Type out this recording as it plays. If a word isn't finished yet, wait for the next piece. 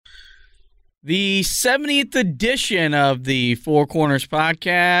The 70th edition of the Four Corners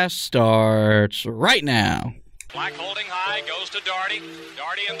podcast starts right now. Black holding high, goes to Doherty.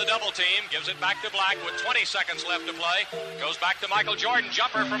 Doherty in the double team, gives it back to Black with 20 seconds left to play. Goes back to Michael Jordan,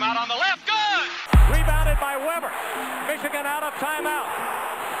 jumper from out on the left, good! Rebounded by Weber. Michigan out of timeout.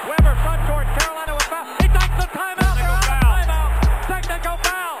 Weber front court, Carolina with foul. He takes the timeout. Technical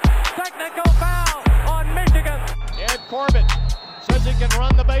foul. Technical foul on Michigan. Ed Corbett says he can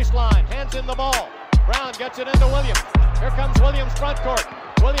run the baseline. Hands in the ball. Brown gets it into Williams. Here comes Williams front court.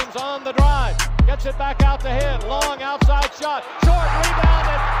 Williams on the drive. Gets it back out to him. Long outside shot. Short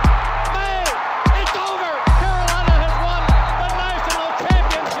rebounded. Made. It's over. Carolina has won the national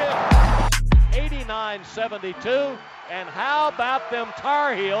championship. 89-72. And how about them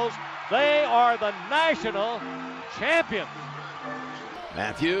Tar Heels? They are the national champions.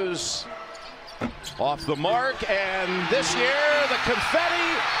 Matthews off the mark, and this year the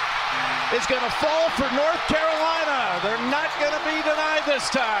confetti is going to fall for North Carolina. They're not going to be denied this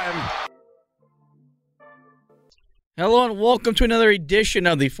time. Hello and welcome to another edition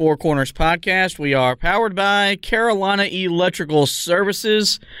of the Four Corners podcast. We are powered by Carolina Electrical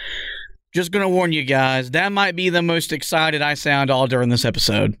Services. Just going to warn you guys, that might be the most excited I sound all during this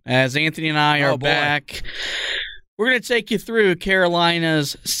episode. As Anthony and I are back, we're going to take you through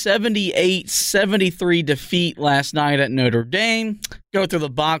Carolina's 78-73 defeat last night at Notre Dame. Go through the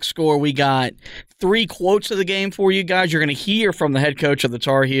box score. We got 3 quotes of the game for you guys. You're going to hear from the head coach of the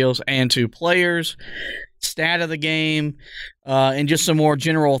Tar Heels and 2 players, stat of the game, and just some more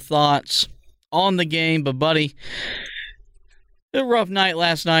general thoughts on the game. But, buddy, a rough night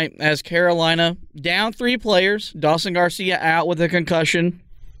last night as Carolina down 3 players. Dawson Garcia out with a concussion.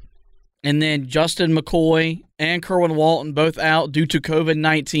 And then Justin McCoy and Kerwin Walton both out due to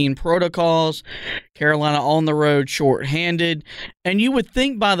COVID-19 protocols. Carolina on the road shorthanded. And you would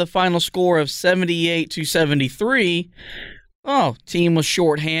think by the final score of 78-73, team was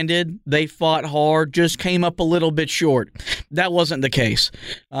shorthanded. They fought hard, just came up a little bit short. That wasn't the case.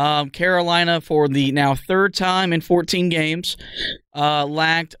 Carolina, for the now 3rd time in 14 games,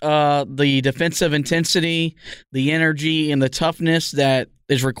 lacked the defensive intensity, the energy, and the toughness that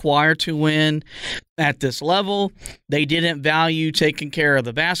is required to win at this level. They didn't value taking care of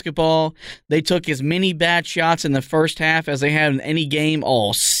the basketball. They took as many bad shots in the first half as they had in any game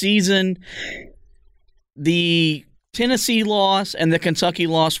all season. The Tennessee loss and the Kentucky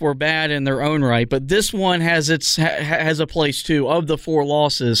loss were bad in their own right, but this one has a place too. Of the 4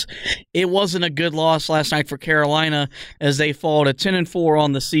 losses, it wasn't a good loss last night for Carolina as they fall to 10-4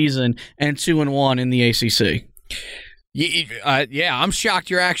 on the season and 2-1 in the ACC. Yeah, I'm shocked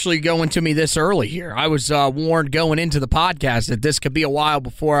you're actually going to me this early here. I was warned going into the podcast that this could be a while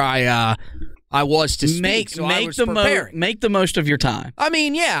before I was to speak. Make the most of your time. I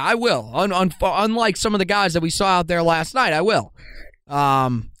mean, yeah, I will. Unlike some of the guys that we saw out there last night, I will.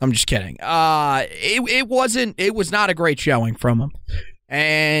 I'm just kidding. It was not a great showing from them,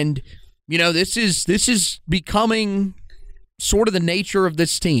 and this is becoming sort of the nature of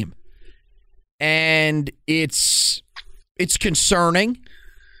this team, and it's concerning,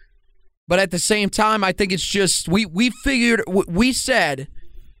 but at the same time, I think it's just we said,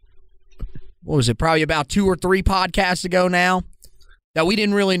 what was it, probably about 2 or 3 podcasts ago now, that we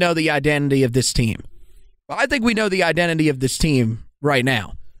didn't really know the identity of this team. Well, I think we know the identity of this team right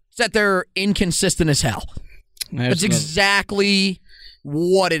now. It's that they're inconsistent as hell. That's exactly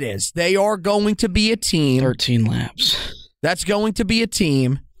what it is. They are going to be a team. 13 laps. That's going to be a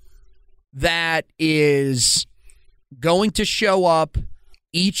team that is going to show up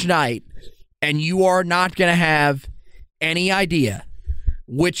each night, and you are not going to have any idea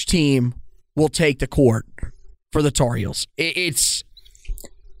which team will take the court for the Tar Heels. It's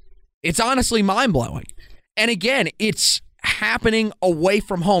honestly mind-blowing. And again, it's happening away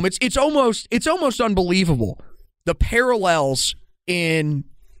from home. It's almost unbelievable, the parallels in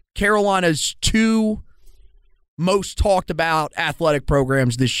Carolina's 2 most talked about athletic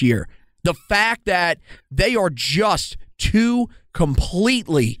programs this year. The fact that they are just 2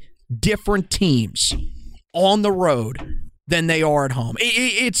 completely different teams on the road than they are at home.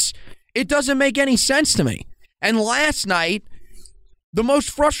 It doesn't make any sense to me. And last night, the most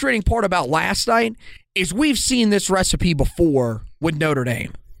frustrating part about last night is we've seen this recipe before with Notre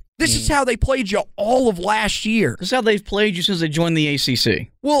Dame. This is how they played you all of last year. This is how they've played you since they joined the ACC.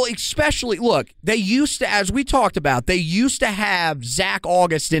 Well, especially, look, they used to, as we talked about, they used to have Zach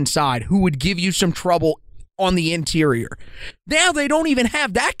August inside who would give you some trouble on the interior. Now they don't even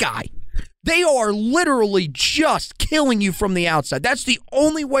have that guy. They are literally just killing you from the outside. That's the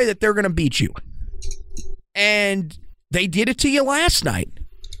only way that they're going to beat you. And they did it to you last night.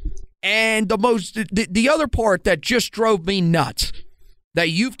 And the other part that just drove me nuts that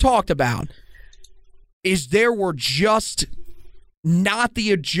you've talked about is there were just not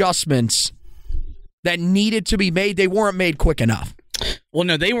the adjustments that needed to be made. They weren't made quick enough. Well,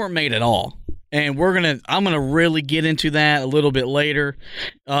 no, they weren't made at all. And I'm gonna really get into that a little bit later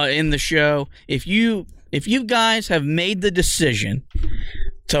in the show. If you guys have made the decision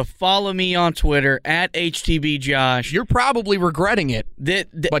to follow me on Twitter at HTBJosh, you're probably regretting it.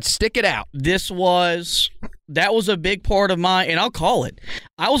 But stick it out. That was a big part of and I'll call it.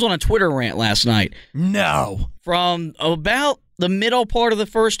 I was on a Twitter rant last night. No. From about the middle part of the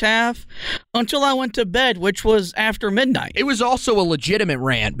first half until I went to bed, which was after midnight. It was also a legitimate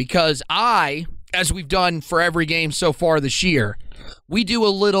rant because as we've done for every game so far this year, we do a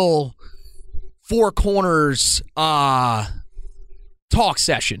little Four Corners talk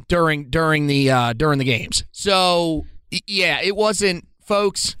session during the games. So yeah, it wasn't,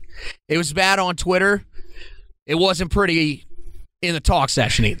 folks. It was bad on Twitter. It wasn't pretty in the talk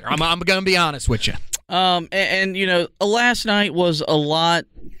session either. I'm going to be honest with you. And you know, last night was a lot.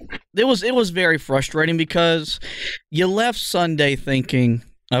 It was very frustrating because you left Sunday thinking,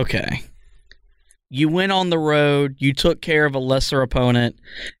 okay, you went on the road, you took care of a lesser opponent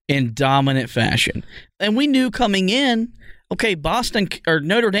in dominant fashion, and we knew coming in, okay, Boston or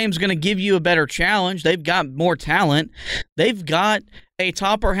Notre Dame's going to give you a better challenge. They've got more talent. They've got a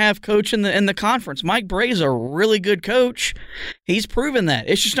top or half coach in the conference. Mike Bray's a really good coach. He's proven that.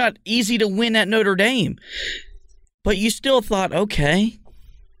 It's just not easy to win at Notre Dame. But you still thought, okay,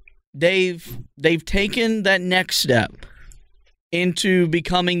 they've taken that next step into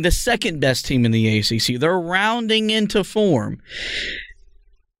becoming the second best team in the ACC. They're rounding into form.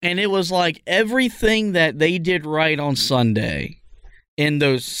 And it was like everything that they did right on Sunday in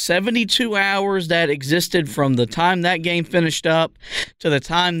those 72 hours that existed from the time that game finished up to the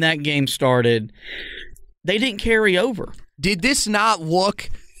time that game started, they didn't carry over. Did this not look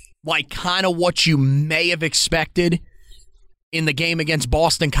like kind of what you may have expected in the game against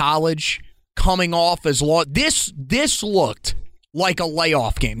Boston College coming off as long? This looked like a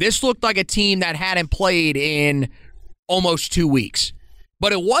layoff game. This looked like a team that hadn't played in almost 2 weeks.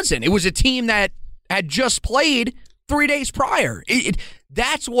 But it wasn't. It was a team that had just played 3 days prior.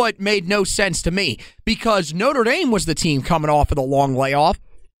 That's what made no sense to me because Notre Dame was the team coming off of the long layoff,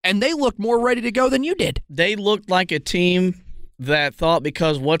 and they looked more ready to go than you did. They looked like a team that thought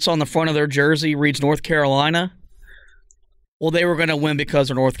because what's on the front of their jersey reads North Carolina, well, they were going to win because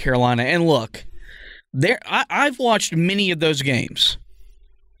of North Carolina. And look, I've watched many of those games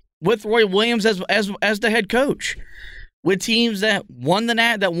with Roy Williams as the head coach, with teams that won a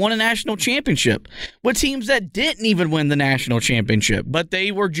national championship, with teams that didn't even win the national championship, but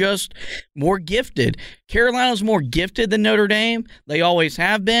they were just more gifted. Carolina's more gifted than Notre Dame. They always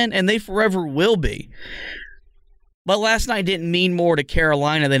have been, and they forever will be. But last night didn't mean more to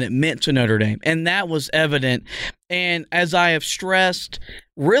Carolina than it meant to Notre Dame, and that was evident. And as I have stressed,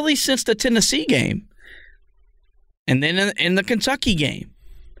 really since the Tennessee game, and then in the Kentucky game,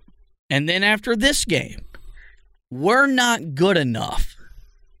 and then after this game, we're not good enough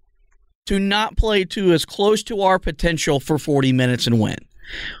to not play to as close to our potential for 40 minutes and win.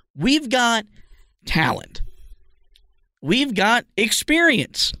 We've got talent. We've got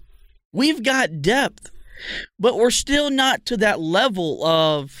experience. We've got depth. But we're still not to that level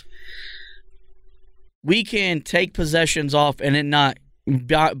of we can take possessions off and it not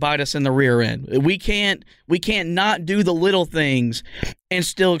bite us in the rear end. We can't not do the little things and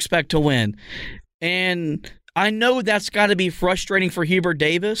still expect to win. And I know that's got to be frustrating for Hubert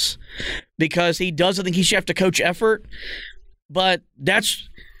Davis because he doesn't think he should have to coach effort, but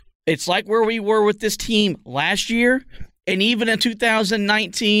it's like where we were with this team last year, and even in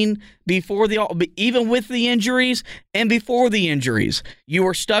 2019, even with the injuries and before the injuries, you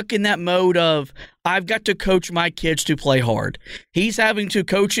were stuck in that mode of I've got to coach my kids to play hard. He's having to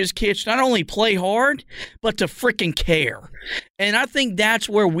coach his kids not only play hard, but to freaking care. And I think that's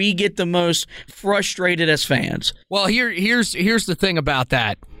where we get the most frustrated as fans. Well, here's the thing about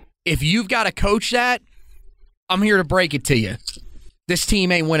that. If you've got to coach that, I'm here to break it to you. This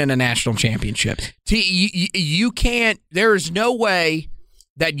team ain't winning a national championship. You can't. There is no way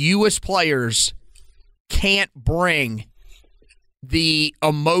that you as players can't bring the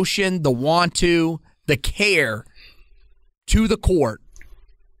emotion, the want to, the care to the court,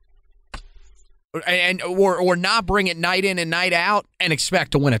 or not bring it night in and night out and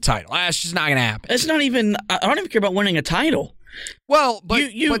expect to win a title. That's just not going to happen. It's not even. I don't even care about winning a title. Well,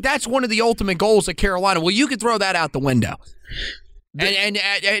 but that's one of the ultimate goals at Carolina. Well, you could throw that out the window. And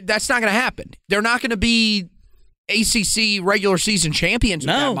that's not going to happen. They're not going to be ACC regular season champions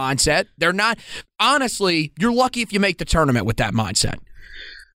with No. that mindset. They're not. Honestly, you're lucky if you make the tournament with that mindset.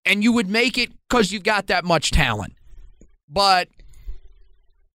 And you would make it because you've got that much talent. But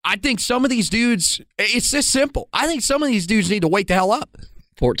I think some of these dudes, it's this simple. I think some of these dudes need to wake the hell up.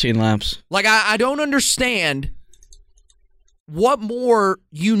 14 laps. Like, I don't understand what more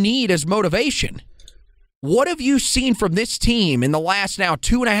you need as motivation. What have you seen from this team in the last now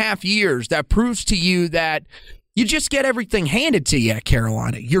 2.5 years that proves to you that you just get everything handed to you at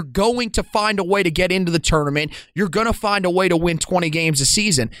Carolina? You're going to find a way to get into the tournament. You're going to find a way to win 20 games a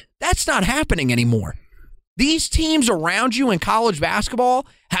season. That's not happening anymore. These teams around you in college basketball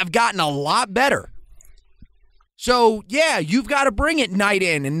have gotten a lot better. So, yeah, you've got to bring it night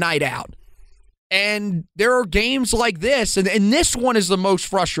in and night out. And there are games like this, and this one is the most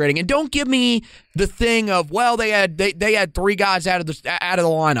frustrating. And don't give me the thing of, well, they had 3 guys out of the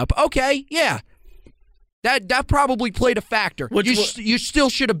lineup. Okay, yeah. That probably played a factor. You still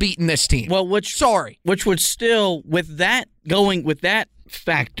should have beaten this team. Well, which would still, with that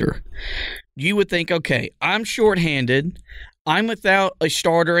factor, you would think, okay, I'm shorthanded. I'm without a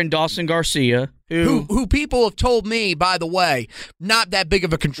starter in Dawson Garcia, who people have told me, by the way, not that big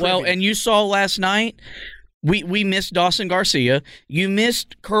of a contributor. Well, and you saw last night, we missed Dawson Garcia. You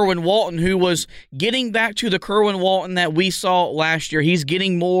missed Kerwin Walton, who was getting back to the Kerwin Walton that we saw last year. He's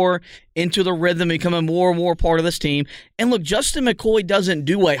getting more into the rhythm, becoming more and more part of this team. And look, Justin McCoy doesn't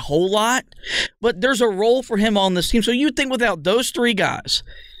do a whole lot, but there's a role for him on this team. So you'd think without those 3 guys,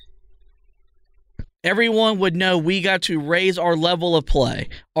 everyone would know we got to raise our level of play,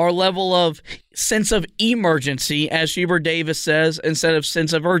 our level of sense of emergency, as Hubert Davis says, instead of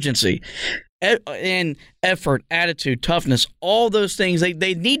sense of urgency. And effort, attitude, toughness, all those things,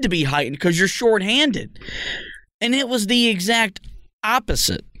 they need to be heightened because you're shorthanded. And it was the exact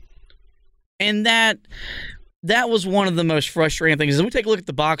opposite. And that was one of the most frustrating things. As we take a look at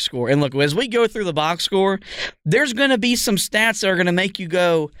the box score, and look, as we go through the box score, there's going to be some stats that are going to make you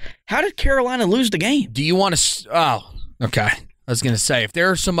go, how did Carolina lose the game? Do you want to – oh, okay. I was going to say, if there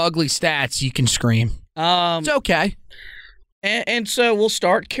are some ugly stats, you can scream. It's okay. And so we'll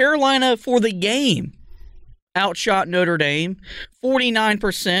start. Carolina for the game outshot Notre Dame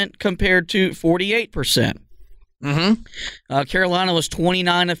 49% compared to 48%. Carolina was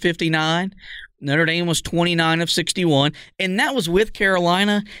 29 of 59. Notre Dame was 29 of 61, and that was with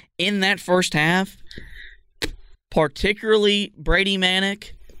Carolina in that first half, particularly Brady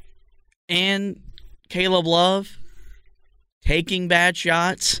Manick and Caleb Love taking bad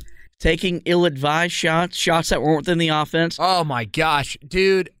shots, taking ill-advised shots that weren't within the offense. Oh, my gosh.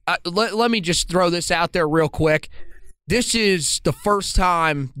 Dude, let me just throw this out there real quick. This is the first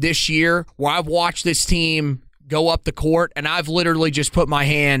time this year where I've watched this team go up the court, and I've literally just put my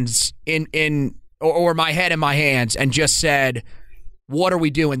hands or my head in my hands and just said, what are we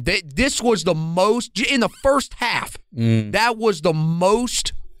doing? This was the most, in the first half, that was the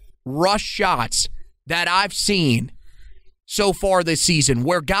most rush shots that I've seen so far this season,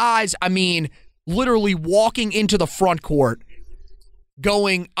 where guys, I mean, literally walking into the front court,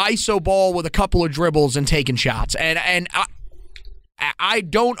 going iso ball with a couple of dribbles and taking shots. And I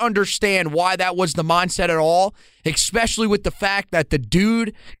don't understand why that was the mindset at all, especially with the fact that the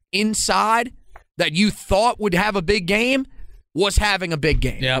dude inside that you thought would have a big game was having a big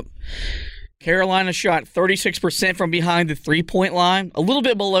game. Yep. Carolina shot 36% from behind the three-point line, a little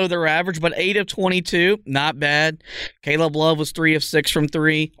bit below their average, but 8 of 22, not bad. Caleb Love was 3 of 6 from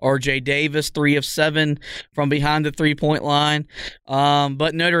 3. R.J. Davis, 3 of 7 from behind the three-point line.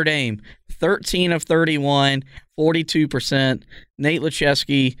 But Notre Dame, 13 of 31, 42%. Nate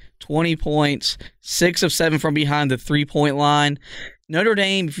Lecheski, 20 points, 6 of 7 from behind the three-point line. Notre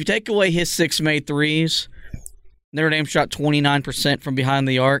Dame, if you take away his 6 made threes, Notre Dame shot 29% from behind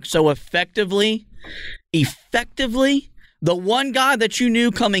the arc. So effectively, the one guy that you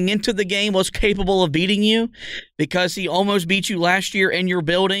knew coming into the game was capable of beating you because he almost beat you last year in your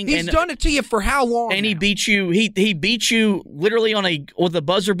building. He's done it to you for how long? And now? he beat you. He beat you literally with a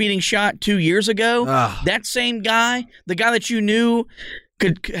buzzer beating shot 2 years ago. That same guy, the guy that you knew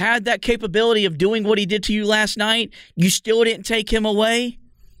had that capability of doing what he did to you last night, you still didn't take him away.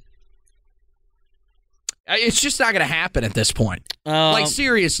 It's just not going to happen at this point. Like,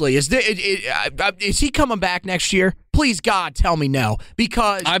 seriously, is he coming back next year? Please, God, tell me no.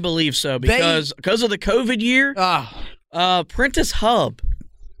 Because I believe so. Because of the COVID year, Prentice Hub,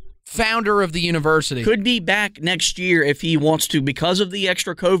 founder of the university, could be back next year if he wants to. Because of the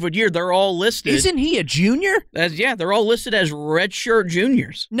extra COVID year, they're all listed. Isn't he a junior? They're all listed as redshirt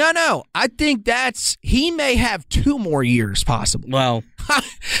juniors. No. I think he may have 2 more years, possibly. Well,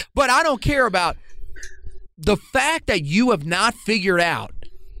 but I don't care about. the fact that you have not figured out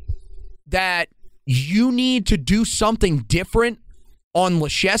that you need to do something different on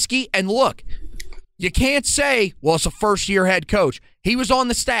Leschewski, and look, you can't say, well, it's a first-year head coach. He was on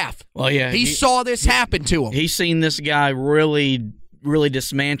the staff. Well, yeah. He saw this happen to him. He's seen this guy really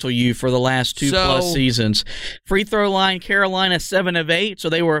dismantle you for the last 2+ seasons. Free throw line, Carolina 7 of 8, so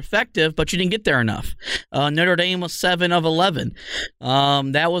they were effective, but you didn't get there enough. Notre Dame was 7 of 11.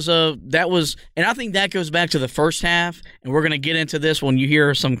 And I think that goes back to the first half, and we're going to get into this when you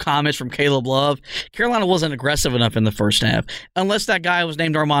hear some comments from Caleb Love. Carolina wasn't aggressive enough in the first half, unless that guy was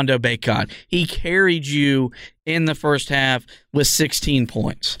named Armando Bacot. He carried you in the first half with 16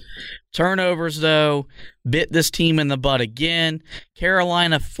 points. Turnovers, though, bit this team in the butt again.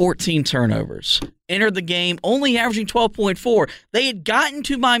 Carolina, 14 turnovers. Entered the game only averaging 12.4. They had gotten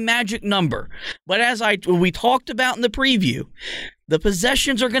to my magic number. But as we talked about in the preview, the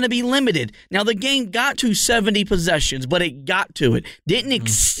possessions are going to be limited. Now, the game got to 70 possessions, but it got to it. Didn't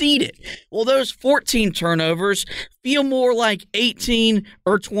exceed it. Well, those 14 turnovers feel more like 18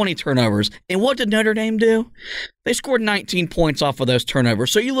 or 20 turnovers. And what did Notre Dame do? They scored 19 points off of those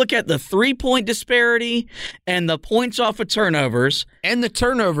turnovers. So you look at the 3-point disparity and the points off of turnovers. And the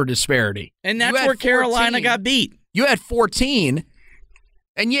turnover disparity. And that's where Carolina got beat. You had 14.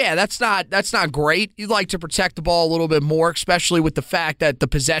 And yeah, that's not great. You'd like to protect the ball a little bit more, especially with the fact that the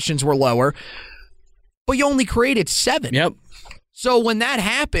possessions were lower. But you only created 7. Yep. So when that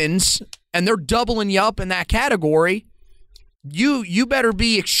happens and they're doubling you up in that category, you better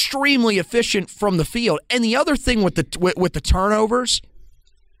be extremely efficient from the field. And the other thing with the turnovers,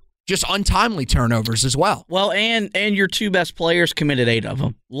 just untimely turnovers as well. Well, and your 2 best players committed 8 of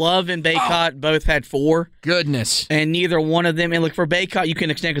them. Love and Bacot both had 4. Goodness. And neither one of them, and look, for Bacot, you can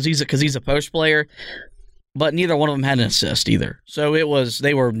extend because he's a post player, but neither one of them had an assist either. So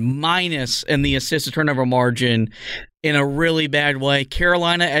they were minus in the assist to turnover margin in a really bad way.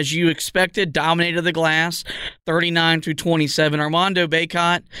 Carolina, as you expected, dominated the glass, 39-27. Armando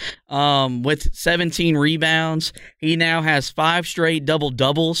Bacot with 17 rebounds. He now has 5 straight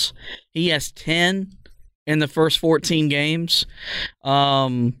double-doubles. He has 10 in the first 14 games.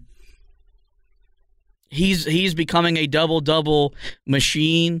 He's becoming a double-double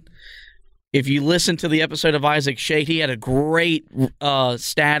machine. If you listen to the episode of Isaac Shade, he had a great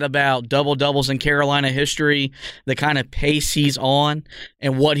stat about double-doubles in Carolina history, the kind of pace he's on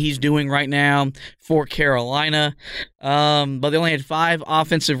and what he's doing right now for Carolina. But they only had 5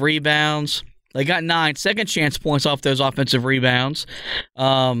 offensive rebounds. They got 9 second-chance points off those offensive rebounds,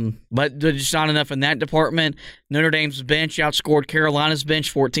 but just not enough in that department. Notre Dame's bench outscored Carolina's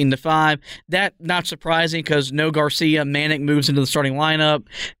bench 14-5. That not surprising because no Garcia. Manick moves into the starting lineup.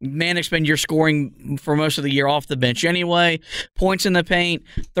 Manick's been your scoring for most of the year off the bench anyway. Points in the paint,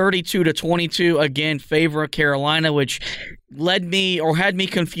 32-22. Again, favor of Carolina, which led me or had me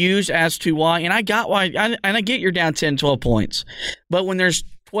confused as to why. And I got why. And I get you're down 10, 12 points, but when there's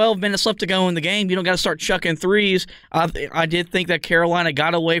 12 minutes left to go in the game, you don't got to start chucking threes. I did think that Carolina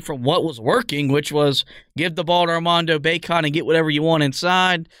got away from what was working, which was give the ball to Armando Bacot and get whatever you want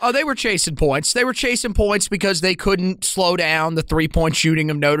inside. Oh, they were chasing points. They were chasing points because they couldn't slow down the 3-point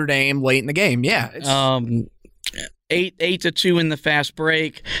shooting of Notre Dame late in the game. Yeah. 8-2 in the fast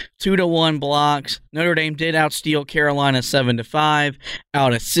break, 2-1 blocks. Notre Dame did outsteal Carolina 7-5.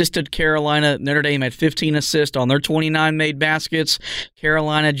 Out-assisted Carolina. Notre Dame had 15 assists on their 29 made baskets.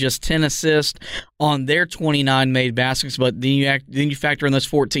 Carolina just 10 assists on their 29 made baskets. But then you factor in those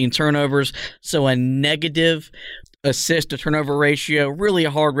 14 turnovers, so a negative assist to turnover ratio. Really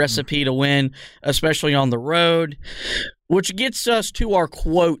a hard recipe to win, especially on the road. Which gets us to our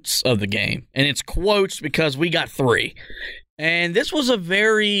quotes of the game. And it's quotes because we got 3. And this was a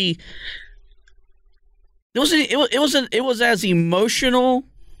very it was as emotional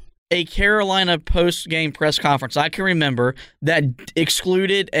a Carolina post-game press conference I can remember that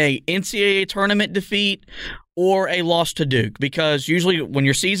excluded a NCAA tournament defeat or a loss to Duke, because usually when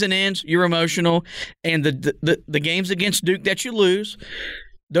your season ends, you're emotional, and the games against Duke that you lose,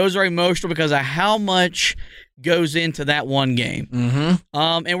 those are emotional because of how much goes into that one game.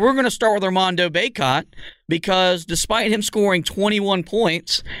 Mm-hmm. And we're going to start with Armando Bacot because despite him scoring 21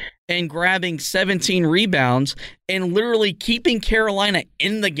 points and grabbing 17 rebounds and literally keeping Carolina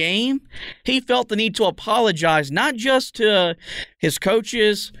in the game, he felt the need to apologize not just to his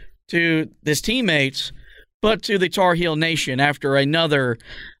coaches, to his teammates, but to the Tar Heel Nation after another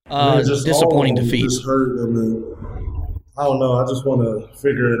disappointing defeat. Just hurt. I don't know. I just want to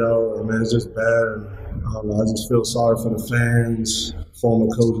figure it out. It's just bad. I don't know. I just feel sorry for the fans, former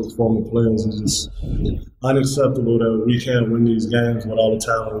coaches, former players. It's just unacceptable that we can't win these games with all the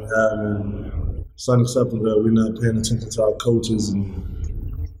talent we have. And it's unacceptable that we're not paying attention to our coaches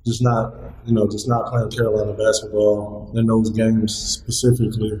and just not playing Carolina basketball in those games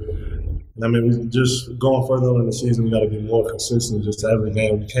specifically. And I mean, we just going further on in the season, we got to be more consistent just every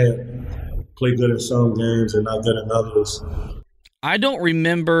game. We can't play good in some games and not good in others. I don't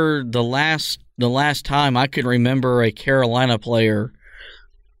remember the last time I could remember a Carolina player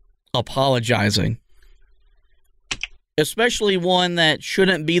apologizing, especially one that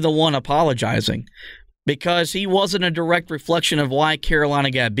shouldn't be the one apologizing, because he wasn't a direct reflection of why Carolina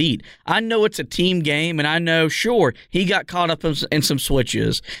got beat. I know it's a team game, and I know, sure, he got caught up in some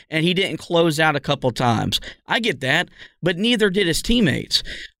switches, and he didn't close out a couple times. I get that, but neither did his teammates.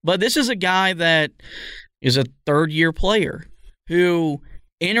 But this is a guy that is a third-year player who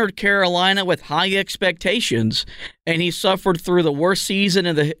entered Carolina with high expectations, and he suffered through the worst season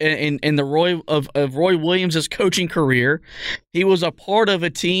of Roy Williams' coaching career. He was a part of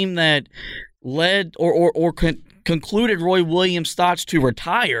a team that led or concluded Roy Williams' thoughts to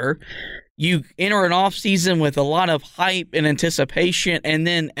retire. You enter an offseason with a lot of hype and anticipation and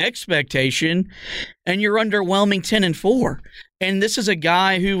then expectation, and you're underwhelming 10-4. And this is a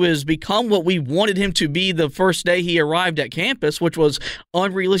guy who has become what we wanted him to be the first day he arrived at campus, which was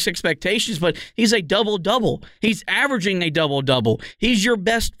unrealistic expectations, but he's a double-double. He's averaging a double-double. He's your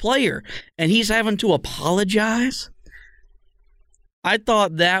best player, and he's having to apologize? I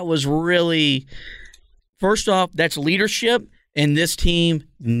thought that was really, first off, that's leadership, and this team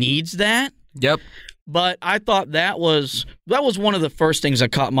needs that. Yep. But I thought that was one of the first things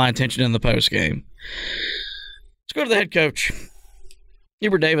that caught my attention in the postgame. Let's go to the head coach,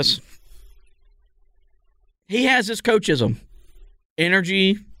 Hubert Davis. He has his coachism: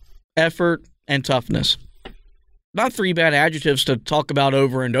 energy, effort, and toughness. Not three bad adjectives to talk about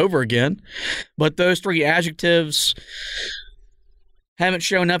over and over again, but those three adjectives haven't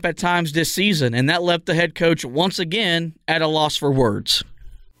shown up at times this season, and that left the head coach once again at a loss for words.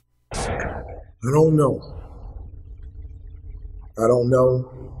 I don't know.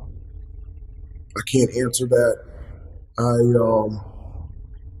 I can't answer that.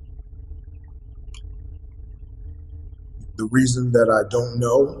 The reason that I don't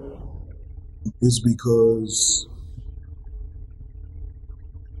know is because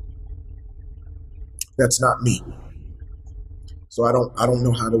that's not me. So I don't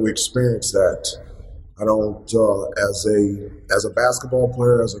know how to experience that. I don't, as a basketball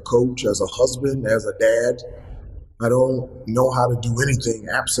player, as a coach, as a husband, as a dad, I don't know how to do anything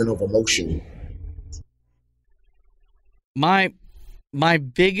absent of emotion. My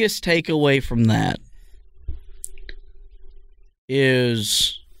biggest takeaway from that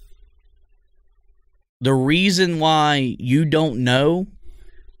is the reason why you don't know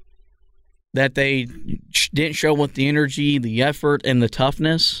that they didn't show with the energy, the effort, and the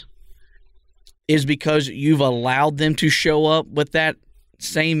toughness is because you've allowed them to show up with that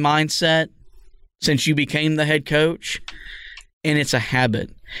same mindset since you became the head coach, and it's a habit.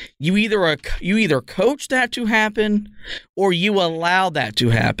 You either coach that to happen or you allow that to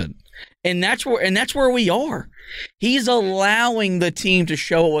happen. And that's where we are. He's allowing the team to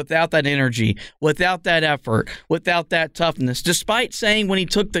show it without that energy, without that effort, without that toughness, despite saying when he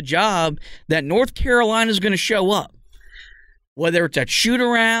took the job that North Carolina is going to show up. Whether it's at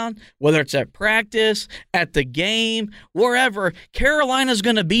shoot-around, whether it's at practice, at the game, wherever, Carolina's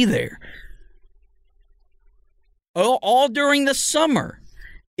going to be there. All during the summer,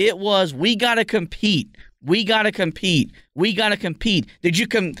 it was, we got to compete. We got to compete. We got to compete.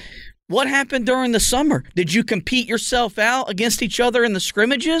 What happened during the summer? Did you compete yourself out against each other in the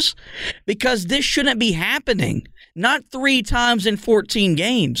scrimmages? Because this shouldn't be happening. Not 3 times in 14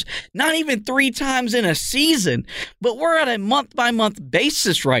 games. Not even 3 times in a season. But we're at a month-by-month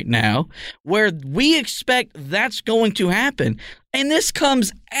basis right now where we expect that's going to happen. And this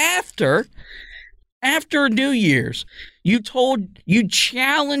comes after New Year's. You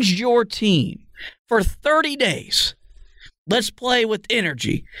challenged your team for 30 days. Let's play with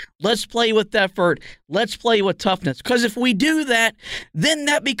energy. Let's play with effort. Let's play with toughness. Because if we do that, then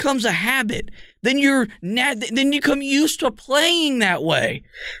that becomes a habit. Then you become used to playing that way.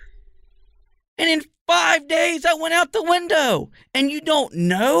 And in 5 days, that went out the window. And you don't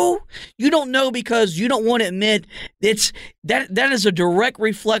know? You don't know because you don't want to admit that is a direct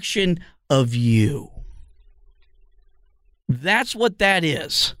reflection of you. That's what that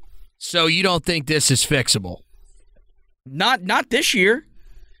is. So you don't think this is fixable? Not this year.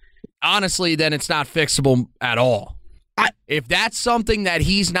 Honestly, then it's not fixable at all. If that's something that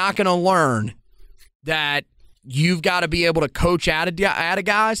he's not going to learn, that you've got to be able to coach out of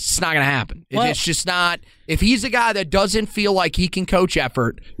guys, it's not going to happen. It's just not. If he's a guy that doesn't feel like he can coach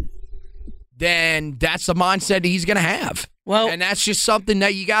effort, then that's the mindset he's going to have. Well, and that's just something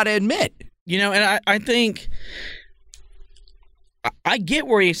that you got to admit. And I think I get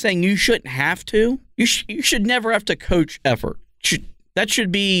where he's saying you shouldn't have to. You should never have to coach effort. That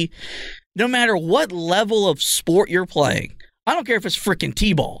should be no matter what level of sport you're playing. I don't care if it's freaking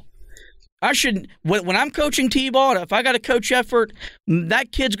T-ball. I shouldn't. When I'm coaching T-ball, if I got to coach effort,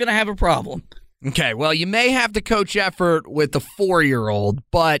 that kid's going to have a problem. Okay, well, you may have to coach effort with the 4-year-old,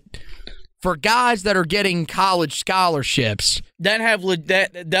 but for guys that are getting college scholarships that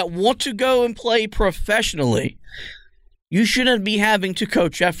want to go and play professionally, you shouldn't be having to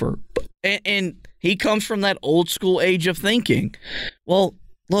coach effort. And he comes from that old school age of thinking. Well,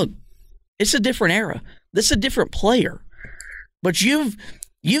 look, it's a different era. This is a different player. But you've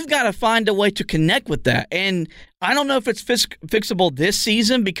got to find a way to connect with that. And I don't know if it's fixable this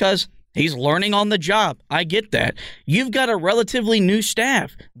season because he's learning on the job. I get that. You've got a relatively new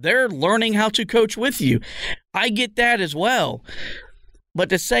staff. They're learning how to coach with you. I get that as well. But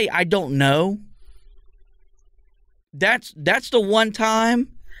to say I don't know, that's the one time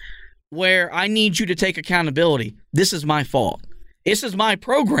where I need you to take accountability. This is my fault. This is my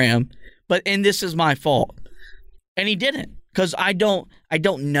program, and this is my fault. And he didn't. Because I don't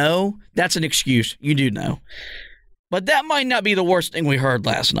know. That's an excuse. You do know. But that might not be the worst thing we heard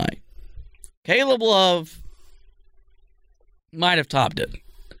last night. Caleb Love might have topped it.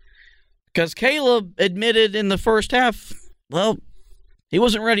 Because Caleb admitted in the first half, well, he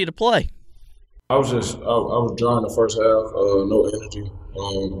wasn't ready to play. I was dry in the first half, no energy,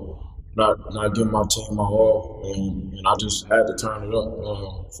 not giving my team my all, and I just had to turn it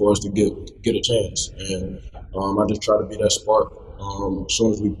up for us to get a chance. And I just tried to be that spark as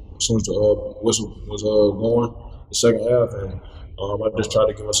soon as the whistle was going the second half, and I just tried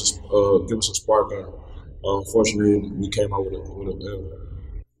to give us a spark. And unfortunately, we came out with a L.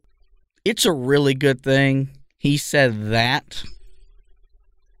 It's a really good thing he said that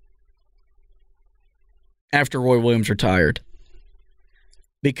after Roy Williams retired.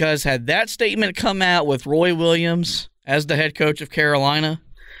 Because had that statement come out with Roy Williams as the head coach of Carolina,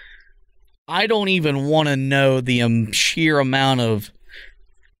 I don't even want to know the sheer amount of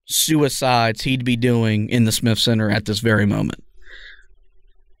suicides he'd be doing in the Smith Center at this very moment.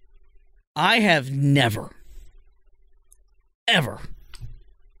 I have never, ever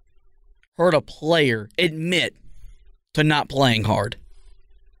heard a player admit to not playing hard.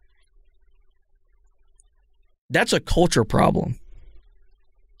 That's a culture problem.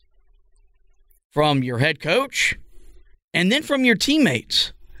 From your head coach and then from your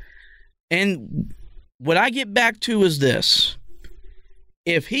teammates. And what I get back to is this.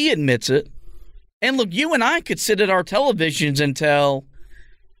 If he admits it, and look, you and I could sit at our televisions and tell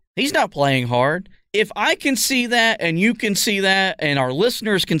he's not playing hard. If I can see that and you can see that and our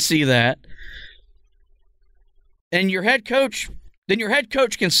listeners can see that, and your head coach, then your head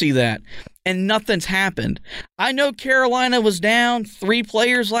coach can see that, and nothing's happened. I know Carolina was down 3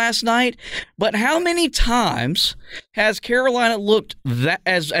 players last night, but how many times has Carolina looked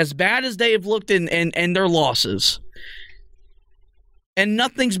as bad as they have looked in their losses, and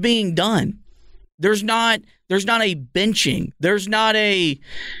nothing's being done? There's not a benching. There's not a.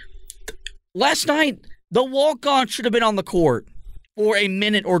 Last night, the walk-on should have been on the court for a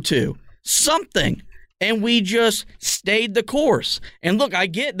minute or two. Something. And we just stayed the course. And look, I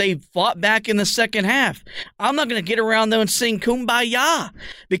get they fought back in the second half. I'm not going to get around, though, and sing Kumbaya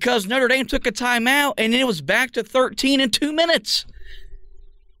because Notre Dame took a timeout, and it was back to 13 in 2 minutes.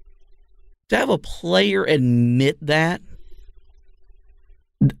 To have a player admit that,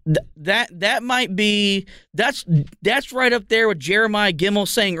 that might be that's right up there with Jeremiah Gemmel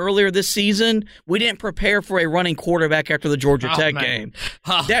saying earlier this season we didn't prepare for a running quarterback after the Georgia Tech game.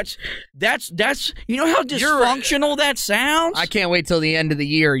 Huh. That's you know how dysfunctional that sounds? I can't wait till the end of the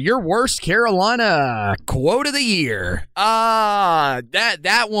year. Your worst Carolina quote of the year.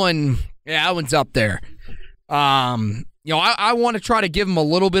 That one, yeah, that one's up there. I want to try to give him a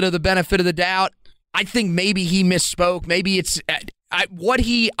little bit of the benefit of the doubt. I think maybe he misspoke. Maybe it's what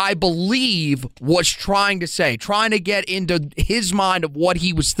I believe was trying to say, trying to get into his mind of what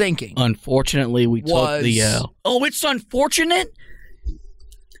he was thinking. Unfortunately, we took the L. Oh, it's unfortunate?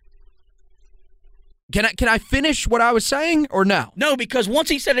 Can I finish what I was saying or no? No, because once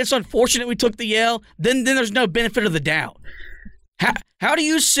he said it's unfortunate we took the L, then there's no benefit of the doubt. How do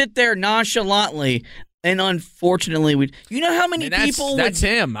you sit there nonchalantly and unfortunately you know how many people that's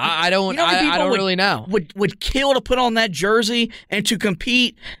him. I don't really know. Would kill to put on that jersey and to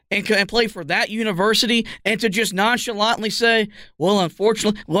compete and play for that university and to just nonchalantly say, well,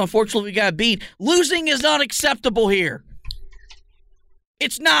 unfortunately we got beat. Losing is not acceptable here.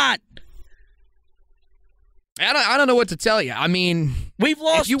 It's not. I don't know what to tell you. I mean, we've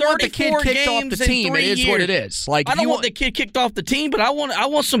lost. If you want the kid kicked off the team, it is what it is. Like, I don't want the kid kicked off the team, but I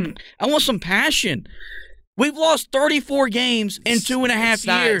want some passion. We've lost 34 games in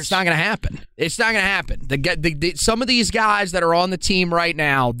 2.5 years. It's not going to happen. It's not going to happen. Some of these guys that are on the team right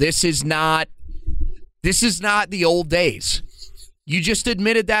now, this is not the old days. You just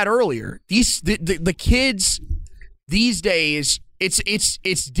admitted that earlier. The kids these days,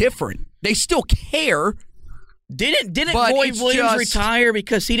 it's different. They still care. Didn't Roy Williams retire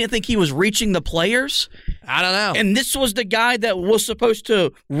because he didn't think he was reaching the players? I don't know. And this was the guy that was supposed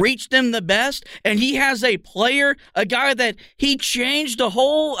to reach them the best, and he has a guy that he changed the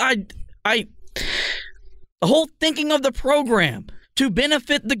whole the whole thinking of the program to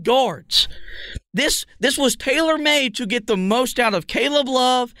benefit the guards. This was tailor-made to get the most out of Caleb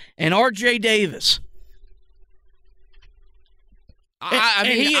Love and R.J. Davis. I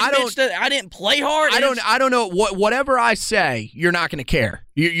didn't play hard. I don't know. Whatever I say, you're not going to care.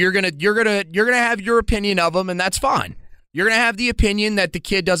 You're gonna have your opinion of him, and that's fine. You're gonna have the opinion that the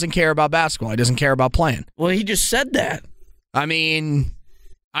kid doesn't care about basketball. He doesn't care about playing. Well, he just said that. I mean,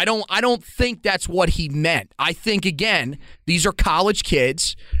 I don't think that's what he meant. I think, again, these are college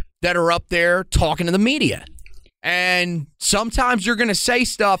kids that are up there talking to the media, and sometimes you're gonna say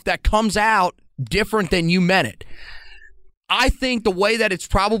stuff that comes out different than you meant it. I think the way that it's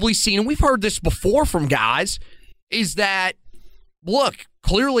probably seen, and we've heard this before from guys, is that, look,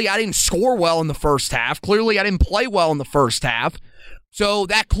 clearly I didn't score well in the first half. Clearly I didn't play well in the first half. So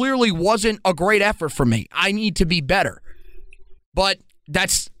that clearly wasn't a great effort for me. I need to be better. But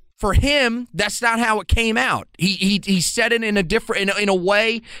for him, that's not how it came out. He said it in a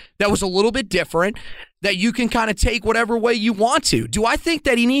way that was a little bit different, that you can kind of take whatever way you want to. Do I think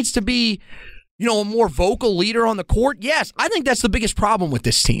that he needs to be, a more vocal leader on the court? Yes, I think that's the biggest problem with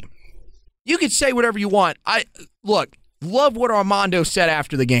this team. You could say whatever you want. Love what Armando said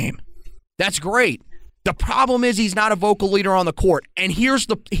after the game. That's great. The problem is he's not a vocal leader on the court. And here's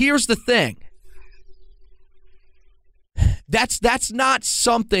the thing. That's not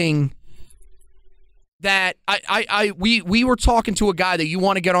something that we were talking to a guy that you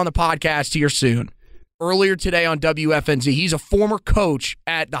want to get on the podcast here soon. Earlier today on WFNZ. He's a former coach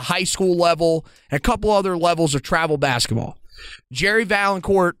at the high school level and a couple other levels of travel basketball. Jerry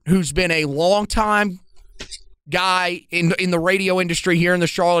Valancourt, who's been a longtime guy in the radio industry here in the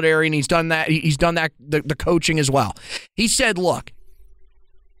Charlotte area, and he's done the coaching as well. He said, look,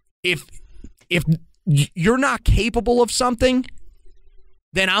 if you're not capable of something,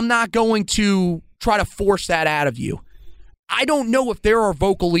 then I'm not going to try to force that out of you. I don't know if there are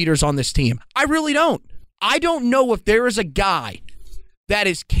vocal leaders on this team. I really don't. I don't know if there is a guy that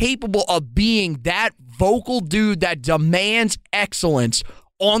is capable of being that vocal dude that demands excellence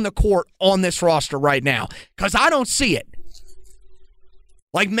on the court on this roster right now, because I don't see it.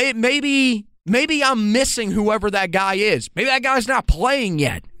 Like, maybe I'm missing whoever that guy is. Maybe that guy's not playing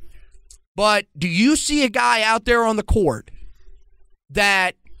yet. But do you see a guy out there on the court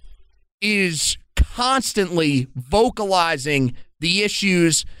that is constantly vocalizing the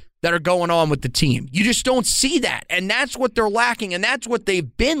issues that are going on with the team? You just don't see that, and that's what they're lacking, and that's what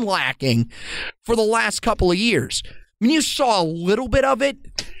they've been lacking for the last couple of years. I mean, you saw a little bit of it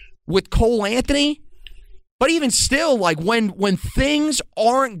with Cole Anthony, but even still, like, when things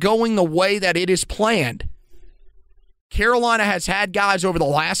aren't going the way that it is planned, Carolina has had guys over the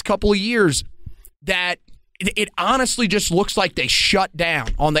last couple of years that it honestly just looks like they shut down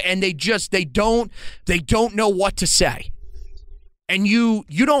on and they don't know what to say. And you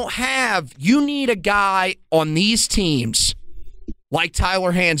need a guy on these teams like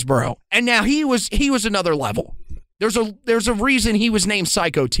Tyler Hansborough. And now he was another level. There's a reason he was named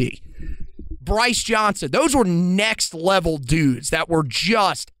Psycho T. Bryce Johnson, those were next level dudes that were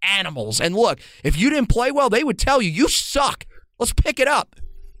just animals. And look, if you didn't play well, they would tell you suck. Let's pick it up.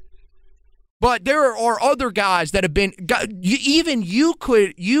 But there are other guys that have been,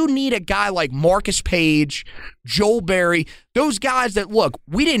 you need a guy like Marcus Page, Joel Berry, those guys that, look,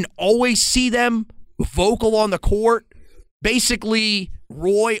 we didn't always see them vocal on the court. Basically,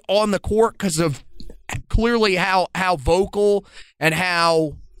 Roy on the court because of clearly how vocal and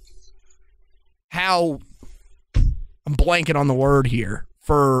how I'm blanking on the word here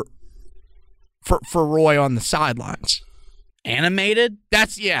for Roy on the sidelines. Animated?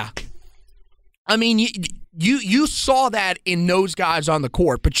 Yeah. I mean, you saw that in those guys on the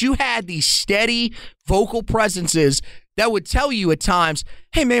court, but you had these steady vocal presences that would tell you at times,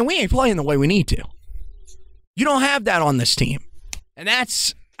 hey, man, we ain't playing the way we need to. You don't have that on this team. And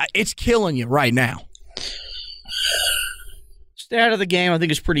it's killing you right now. Stay out of the game, I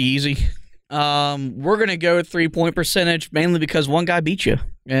think it's pretty easy. We're going to go 3-point percentage mainly because one guy beat you,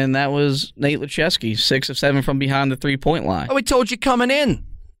 and that was Nate Lecheski, 6 of 7 from behind the 3-point line. Oh, we told you coming in.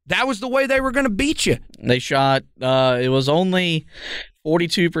 That was the way they were going to beat you. They shot, it was only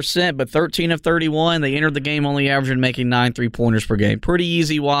 42%, but 13 of 31. They entered the game only averaging making 9 3-pointers per game. Pretty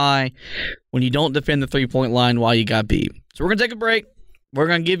easy why, when you don't defend the 3-point line, why you got beat. So we're going to take a break. We're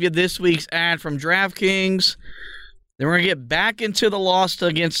going to give you this week's ad from DraftKings. Then we're going to get back into the loss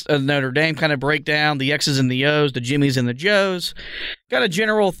against Notre Dame, kind of break down the X's and the O's, the Jimmies and the Joes. Got a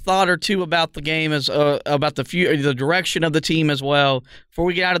general thought or two about the game, about the direction of the team as well, before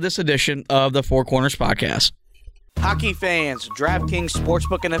we get out of this edition of the Four Corners Podcast. Hockey fans, DraftKings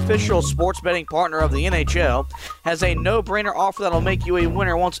Sportsbook, an official sports betting partner of the NHL, has a no-brainer offer that'll make you a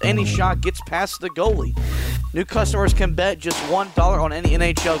winner once any shot gets past the goalie. New customers can bet just $1 on any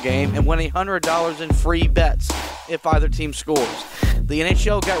NHL game and win $100 in free bets if either team scores. The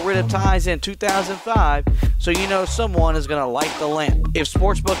NHL got rid of ties in 2005, so you know someone is going to light the lamp. If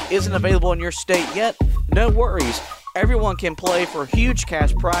Sportsbook isn't available in your state yet, no worries. Everyone can play for huge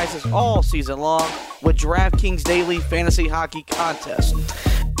cash prizes all season long with DraftKings Daily Fantasy Hockey Contest.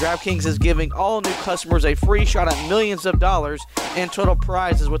 DraftKings is giving all new customers a free shot at millions of dollars in total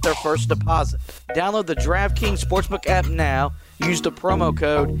prizes with their first deposit. Download the DraftKings Sportsbook app now. Use the promo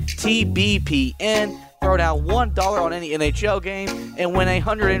code TBPN. Throw down $1 on any NHL game and win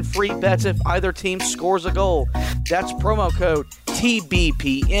 $100 in free bets if either team scores a goal. That's promo code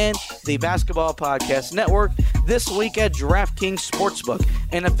TBPN, the Basketball Podcast Network, this week at DraftKings Sportsbook,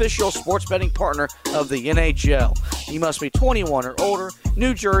 an official sports betting partner of the NHL. You must be 21 or older,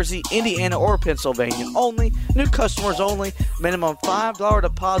 New Jersey, Indiana, or Pennsylvania only, new customers only, minimum $5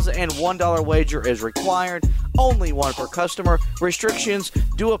 deposit and $1 wager is required, only one per customer, restrictions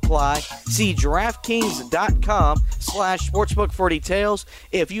do apply. See DraftKings.com/sportsbook for details.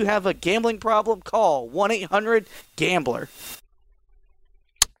 If you have a gambling problem, call 1-800-GAMBLER.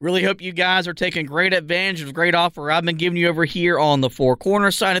 Really hope you guys are taking great advantage of the great offer I've been giving you over here on the Four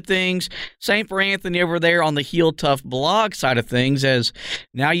Corners side of things. Same for Anthony over there on the Heel Tough blog side of things, as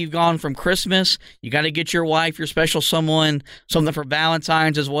now you've gone from Christmas. You got to get your wife, your special someone, something for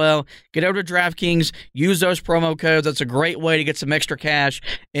Valentine's as well. Get over to DraftKings. Use those promo codes. That's a great way to get some extra cash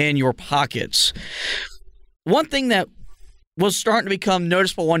in your pockets. One thing that was starting to become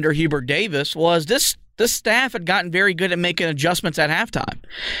noticeable under Hubert Davis was this staff had gotten very good at making adjustments at halftime.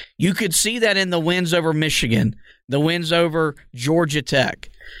 You could see that in the wins over Michigan, the wins over Georgia Tech,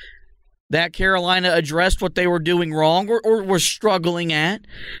 that Carolina addressed what they were doing wrong or were struggling at.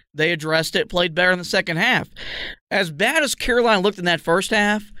 They addressed it, played better in the second half. As bad as Carolina looked in that first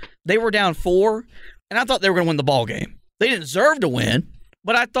half, they were down 4, and I thought they were going to win the ball game. They didn't deserve to win,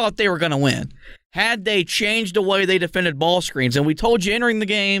 but I thought they were going to win. Had they changed the way they defended ball screens, and we told you entering the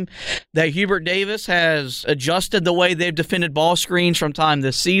game that Hubert Davis has adjusted the way they've defended ball screens from time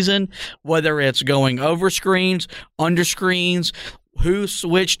this season, whether it's going over screens, under screens, who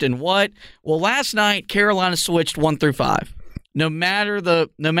switched and what. Well, last night Carolina switched 1 through 5. No matter the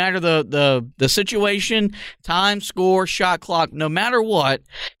situation, time, score, shot clock, no matter what,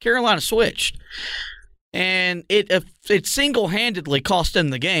 Carolina switched. And it single-handedly cost them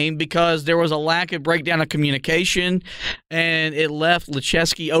the game because there was a lack of breakdown of communication, and it left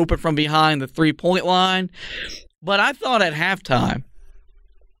Lecheski open from behind the three-point line. But I thought at halftime,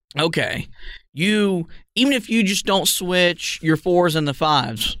 okay, even if you just don't switch your 4s and the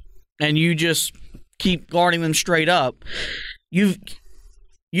 5s, and you just keep guarding them straight up, you've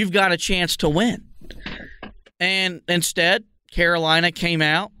got a chance to win. And instead, Carolina came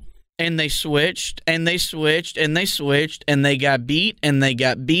out, and they switched, and they switched, and they switched, and they got beat, and they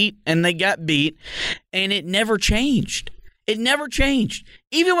got beat, and they got beat, and it never changed. It never changed.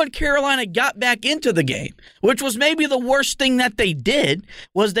 Even when Carolina got back into the game, which was maybe the worst thing that they did,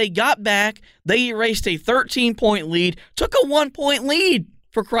 was they got back, they erased a 13-point lead, took a 1-point lead,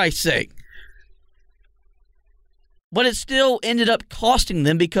 for Christ's sake. But it still ended up costing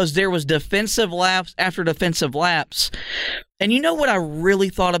them because there was defensive lapse after defensive lapse. And you know what I really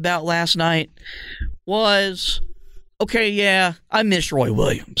thought about last night was, okay, yeah, I miss Roy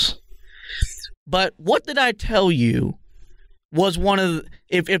Williams. But what did I tell you was one of the,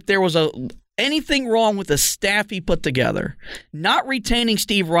 if there was anything wrong with the staff he put together, not retaining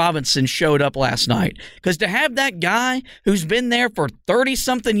Steve Robinson showed up last night. Because to have that guy who's been there for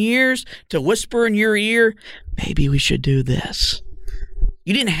 30-something years to whisper in your ear, maybe we should do this.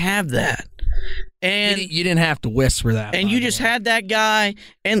 You didn't have that. And you didn't have to whisper that. And you just had that guy,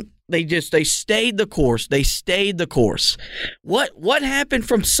 and they stayed the course. They stayed the course. What happened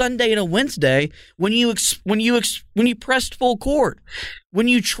from Sunday to Wednesday when you pressed full court, when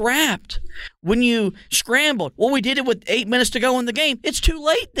you trapped, when you scrambled? Well, we did it with 8 minutes to go in the game. It's too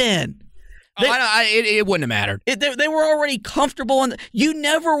late then. It wouldn't have mattered. They were already comfortable, and you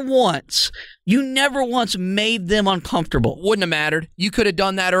never once made them uncomfortable. Wouldn't have mattered. You could have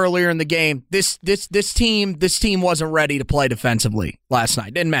done that earlier in the game. This team wasn't ready to play defensively last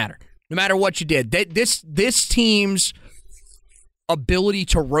night. Didn't matter. No matter what you did, this team's ability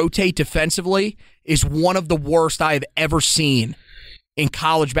to rotate defensively is one of the worst I have ever seen in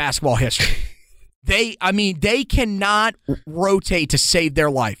college basketball history. They cannot rotate to save their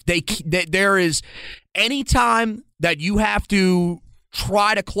life. There is any time that you have to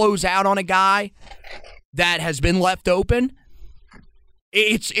try to close out on a guy that has been left open,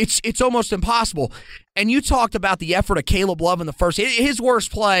 it's almost impossible. And you talked about the effort of Caleb Love in the first. His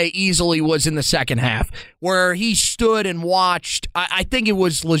worst play easily was in the second half, where he stood and watched. I think it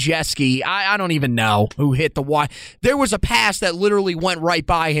was Lejeski. I don't even know who hit the wide. There was a pass that literally went right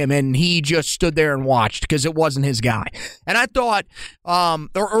by him, and he just stood there and watched because it wasn't his guy. And I thought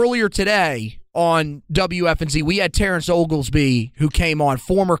earlier today on WFNZ, we had Terrence Oglesby, who came on,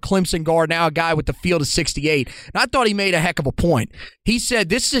 former Clemson guard, now a guy with the field of 68. And I thought he made a heck of a point. He said,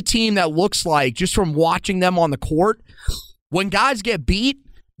 this is a team that looks like, just from watching them on the court, when guys get beat,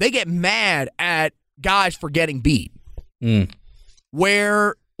 they get mad at guys for getting beat.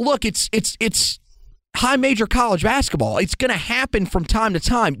 Where, look, it's high major college basketball. It's going to happen from time to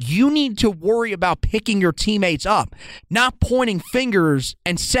time. You need to worry about picking your teammates up, not pointing fingers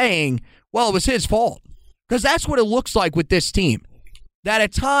and saying, well, it was his fault. Because that's what it looks like with this team. That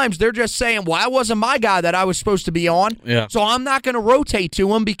at times they're just saying, well, that wasn't my guy that I was supposed to be on. Yeah. So I'm not going to rotate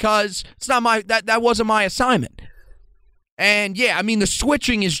to him because it's not that wasn't my assignment. And yeah, I mean, the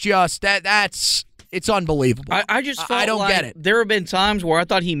switching is just it's unbelievable. I just felt I don't like get it. There have been times where I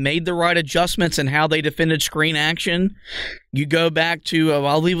thought he made the right adjustments in how they defended screen action. You go back to, I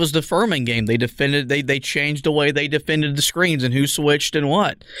believe it was the Furman game. They changed the way they defended the screens and who switched and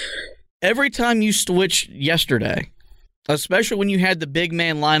what. Every time you switched yesterday, especially when you had the big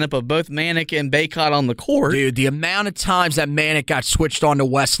man lineup of both Manek and Baycott on the court. Dude, the amount of times that Manek got switched on to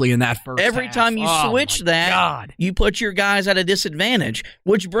Wesley in that first Every half. time you switch that, you put your guys at a disadvantage,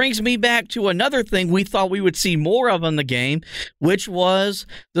 which brings me back to another thing we thought we would see more of in the game, which was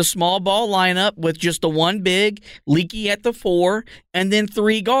the small ball lineup with just the one big, Leaky at the 4, and then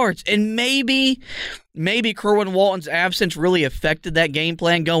 3 guards. And maybe Kerwin Walton's absence really affected that game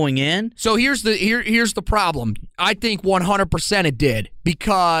plan going in. So here's the problem. I think 100% it did,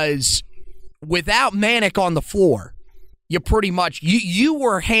 because without Manek on the floor, you pretty much you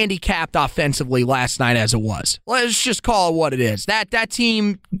were handicapped offensively last night as it was. Let's just call it what it is. That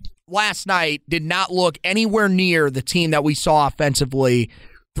team last night did not look anywhere near the team that we saw offensively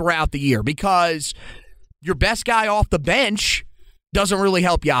throughout the year, because your best guy off the bench doesn't really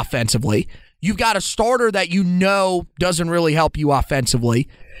help you offensively. You've got a starter that you know doesn't really help you offensively,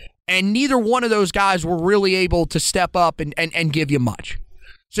 and neither one of those guys were really able to step up and give you much.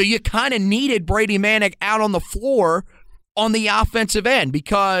 So you kind of needed Brady Manek out on the floor on the offensive end,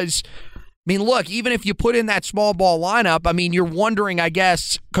 because, I mean, look, even if you put in that small ball lineup, I mean, you're wondering, I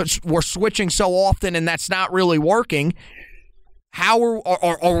guess, because we're switching so often and that's not really working, how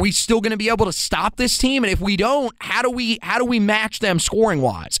are we still going to be able to stop this team? And if we don't, how do we match them scoring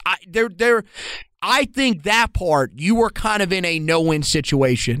wise? I think that part, you were kind of in a no-win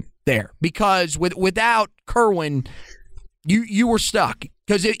situation there, because without Kerwin, you were stuck.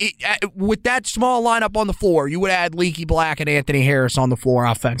 Because with that small lineup on the floor, you would add Leaky Black and Anthony Harris on the floor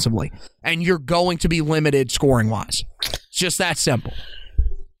offensively, and you're going to be limited scoring wise. It's just that simple.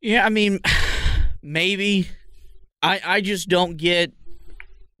 Yeah, I mean, maybe. I just don't get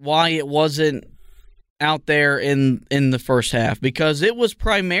why it wasn't out there in the first half, because it was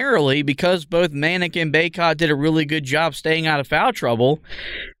primarily because both Manek and Baycott did a really good job staying out of foul trouble.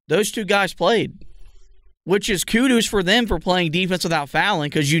 Those two guys played, which is kudos for them for playing defense without fouling,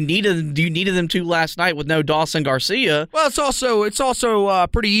 because you needed them to last night with no Dawson Garcia. Well, it's also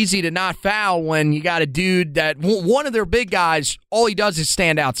pretty easy to not foul when you got a dude that one of their big guys, all he does is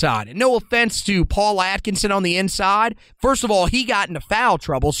stand outside. And no offense to Paul Atkinson on the inside. First of all, he got into foul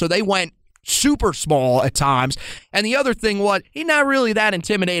trouble, so they went super small at times. And the other thing was, he's not really that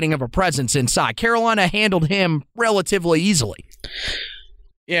intimidating of a presence inside. Carolina handled him relatively easily.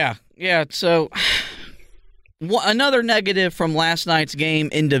 Yeah. So another negative from last night's game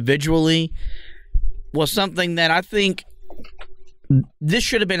individually was something that I think this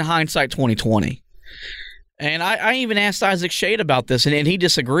should have been hindsight 2020. And I even asked Isaac Shade about this, and he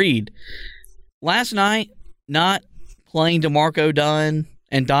disagreed. Last night, not playing DeMarco Dunn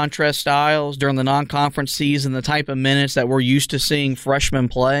and Dontrez Styles during the non-conference season, the type of minutes that we're used to seeing freshmen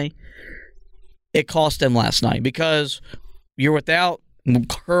play, it cost them last night because you're without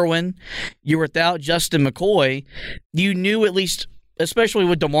Kerwin, you're without Justin McCoy. You knew at least, especially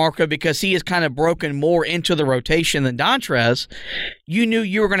with DeMarco, because he has kind of broken more into the rotation than Dontrez, you knew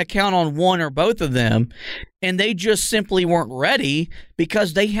you were going to count on one or both of them, and they just simply weren't ready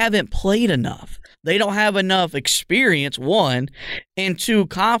because they haven't played enough. They don't have enough experience, one, and two,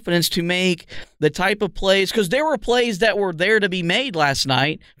 confidence to make the type of plays, because there were plays that were there to be made last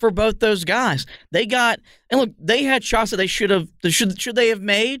night for both those guys. They got, and look, they had shots that they should they have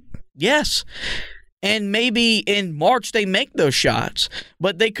made? Yes. And maybe in March they make those shots,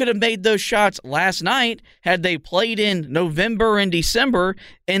 but they could have made those shots last night had they played in November and December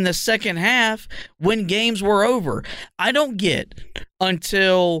in the second half when games were over. I don't get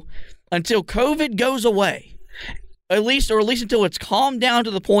until COVID goes away, at least until it's calmed down to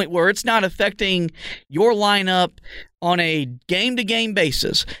the point where it's not affecting your lineup on a game-to-game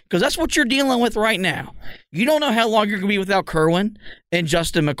basis, because that's what you're dealing with right now. You don't know how long you're going to be without Kerwin and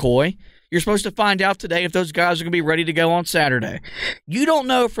Justin McCoy. You're supposed to find out today if those guys are going to be ready to go on Saturday. You don't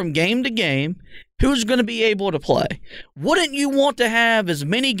know from game to game who's going to be able to play. Wouldn't you want to have as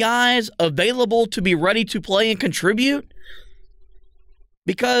many guys available to be ready to play and contribute?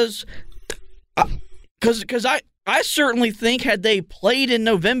 Because I certainly think had they played in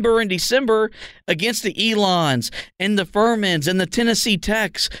November and December against the Elons and the Furmans and the Tennessee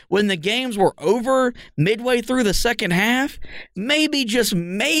Techs when the games were over midway through the second half, maybe, just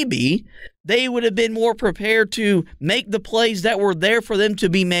maybe, they would have been more prepared to make the plays that were there for them to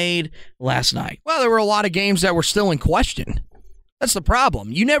be made last night. Well, there were a lot of games that were still in question. That's the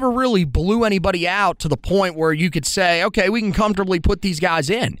problem. You never really blew anybody out to the point where you could say, okay, we can comfortably put these guys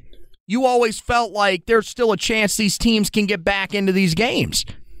in. You always felt like there's still a chance these teams can get back into these games.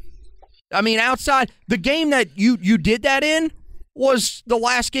 I mean, outside, the game that you did that in was the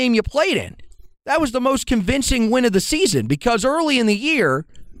last game you played in. That was the most convincing win of the season because early in the year,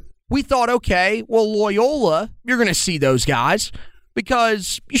 we thought, okay, well, Loyola, you're going to see those guys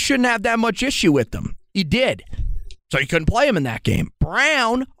because you shouldn't have that much issue with them. You did. So you couldn't play him in that game.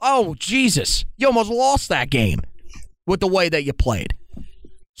 Brown, oh, Jesus. You almost lost that game with the way that you played.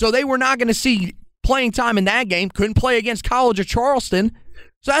 So they were not going to see playing time in that game. Couldn't play against College of Charleston.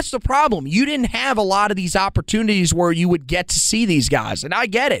 So that's the problem. You didn't have a lot of these opportunities where you would get to see these guys. And I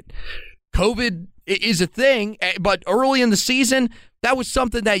get it. COVID is a thing. But early in the season, that was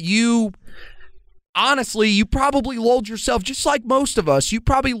something that honestly, you probably lulled yourself, just like most of us, you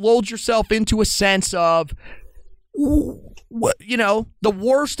probably lulled yourself into a sense of, the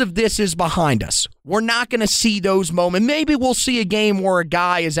worst of this is behind us. We're not going to see those moments. Maybe we'll see a game where a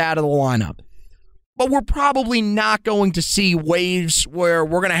guy is out of the lineup. But we're probably not going to see waves where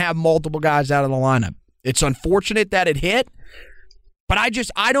we're going to have multiple guys out of the lineup. It's unfortunate that it hit. But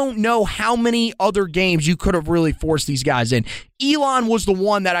I don't know how many other games you could have really forced these guys in. Elon was the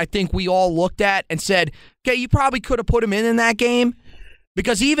one that I think we all looked at and said, okay, you probably could have put him in that game.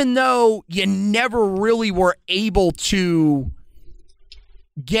 Because even though you never really were able to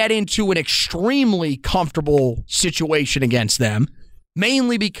get into an extremely comfortable situation against them,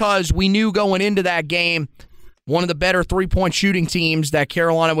 mainly because we knew going into that game, one of the better three-point shooting teams that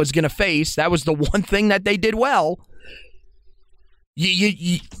Carolina was going to face, that was the one thing that they did well. For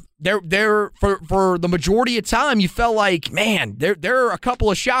the majority of time, you felt like, man, there are a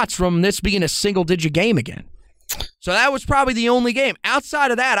couple of shots from this being a single-digit game again. So that was probably the only game.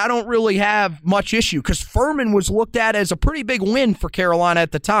 Outside of that, I don't really have much issue because Furman was looked at as a pretty big win for Carolina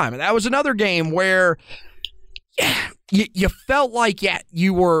at the time. And that was another game where you felt like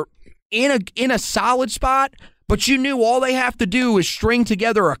you were in a solid spot, but you knew all they have to do is string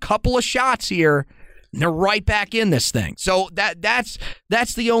together a couple of shots here, and they're right back in this thing. So that's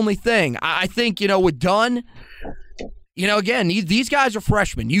the only thing. I think, with Dunn, again, these guys are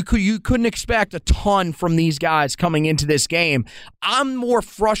freshmen. You couldn't expect a ton from these guys coming into this game. I'm more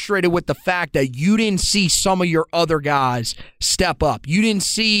frustrated with the fact that you didn't see some of your other guys step up. You didn't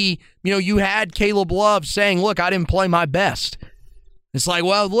see, you had Caleb Love saying, look, I didn't play my best. It's like,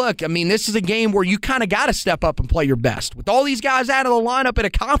 well, look, I mean, this is a game where you kind of got to step up and play your best. With all these guys out of the lineup at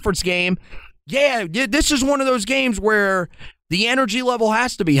a conference game, this is one of those games where the energy level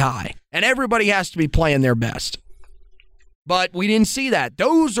has to be high and everybody has to be playing their best. But we didn't see that.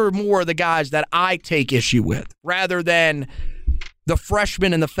 Those are more the guys that I take issue with rather than the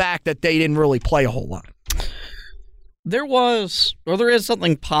freshmen and the fact that they didn't really play a whole lot. There is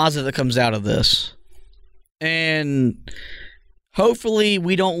something positive that comes out of this. And hopefully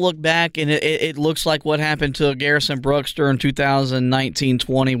we don't look back and it looks like what happened to Garrison Brooks during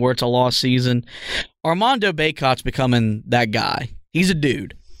 2019-20 where it's a lost season. Armando Bacot's becoming that guy. He's a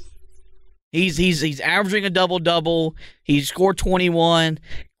dude. He's averaging a double-double. He scored 21,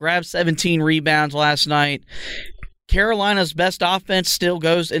 grabbed 17 rebounds last night. Carolina's best offense still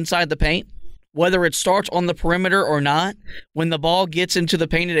goes inside the paint. Whether it starts on the perimeter or not, when the ball gets into the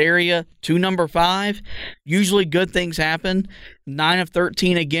painted area to number 5, usually good things happen. 9 of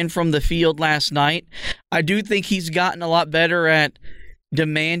 13 again from the field last night. I do think he's gotten a lot better at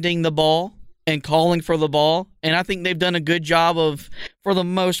demanding the ball and calling for the ball, and I think they've done a good job of, for the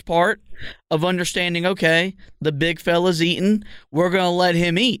most part, of understanding, okay, the big fella's eating, we're going to let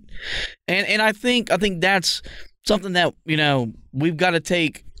him eat. And I think that's something that, we've got to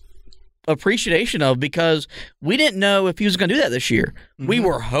take appreciation of, because we didn't know if he was going to do that this year. Mm-hmm. We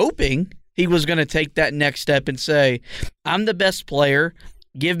were hoping he was going to take that next step and say, I'm the best player,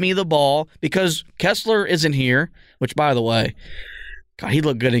 give me the ball, because Kessler isn't here, which, by the way, God, he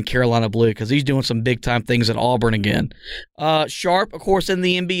looked good in Carolina blue because he's doing some big-time things at Auburn again. Sharp, of course, in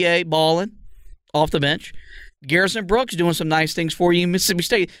the NBA, balling off the bench. Garrison Brooks doing some nice things for you in Mississippi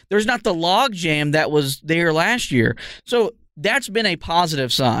State. There's not the log jam that was there last year. So that's been a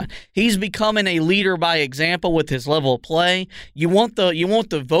positive sign. He's becoming a leader by example with his level of play. You want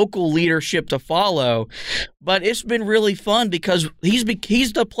the vocal leadership to follow, but it's been really fun because he's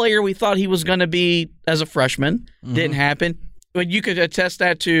the player we thought he was going to be as a freshman. Mm-hmm. Didn't happen. But you could attest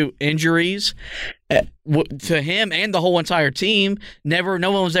that to injuries to him and the whole entire team. No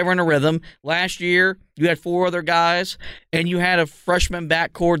one was ever in a rhythm. Last year, you had 4 other guys, and you had a freshman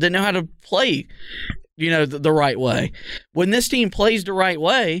backcourt that know how to play, the right way. When this team plays the right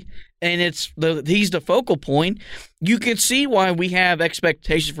way, and he's the focal point, you can see why we have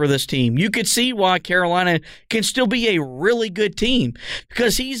expectations for this team. You could see why Carolina can still be a really good team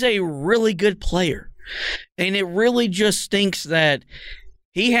because he's a really good player. And it really just stinks that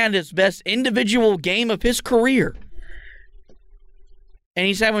he had his best individual game of his career. And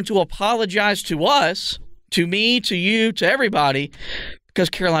he's having to apologize to us, to me, to you, to everybody, because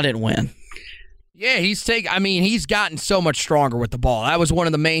Carolina didn't win. Yeah, he's gotten so much stronger with the ball. That was one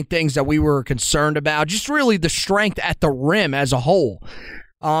of the main things that we were concerned about, just really the strength at the rim as a whole.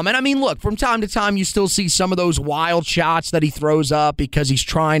 Look, from time to time, you still see some of those wild shots that he throws up because he's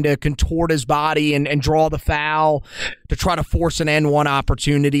trying to contort his body and draw the foul to try to force an N1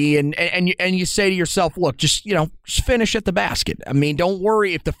 opportunity. And you say to yourself, look, just finish at the basket. Don't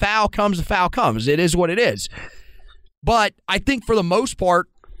worry. If the foul comes, the foul comes. It is what it is. But I think for the most part,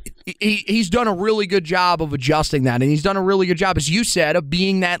 he's done a really good job of adjusting that. And he's done a really good job, as you said, of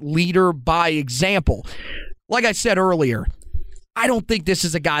being that leader by example. Like I said earlier, I don't think this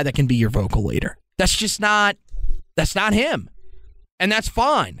is a guy that can be your vocal leader. That's not him. And that's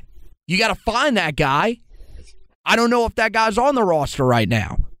fine. You got to find that guy. I don't know if that guy's on the roster right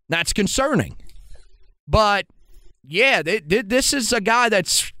now. That's concerning. But, yeah, this is a guy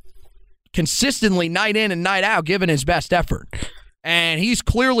that's consistently night in and night out giving his best effort. And he's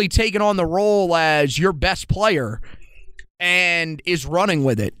clearly taken on the role as your best player and is running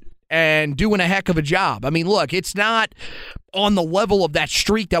with it and doing a heck of a job. Look, it's not on the level of that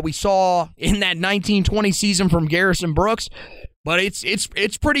streak that we saw in that 1920 season from Garrison Brooks, but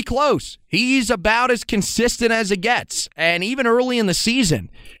it's pretty close. He's about as consistent as it gets. And even early in the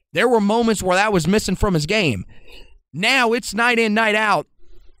season, there were moments where that was missing from his game. Now it's night in, night out.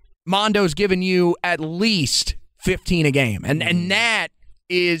 Mondo's giving you at least 15 a game. And that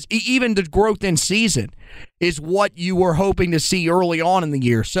is, even the growth in season, is what you were hoping to see early on in the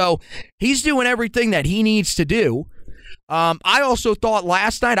year. So he's doing everything that he needs to do. I also thought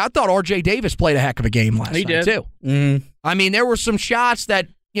last night, R.J. Davis played a heck of a game last night, too. Mm. There were some shots that,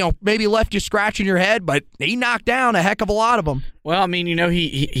 maybe left you scratching your head, but he knocked down a heck of a lot of them. Well,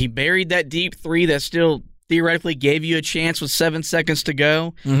 he buried that deep three that still theoretically gave you a chance with 7 seconds to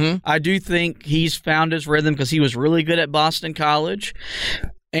go. Mm-hmm. I do think he's found his rhythm because he was really good at Boston College.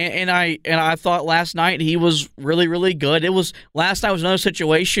 And I thought last night he was really, really good. Last night was another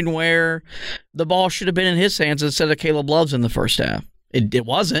situation where the ball should have been in his hands instead of Caleb Love's in the first half. It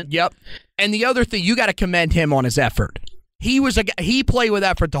wasn't. Yep. And the other thing, you got to commend him on his effort. He played with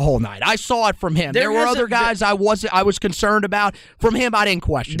effort the whole night. I saw it from him. There were other guys I was concerned about. From him, I didn't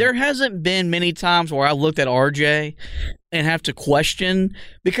question. There hasn't been many times where I looked at RJ and have to question,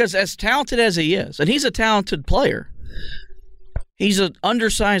 because as talented as he is, and he's a talented player, he's an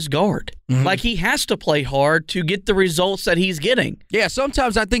undersized guard. Mm-hmm. Like, he has to play hard to get the results that he's getting. Yeah,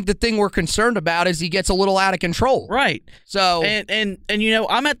 sometimes I think the thing we're concerned about is he gets a little out of control. Right. So and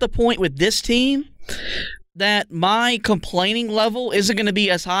I'm at the point with this team that my complaining level isn't going to be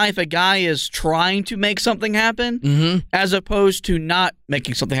as high if a guy is trying to make something happen as opposed to not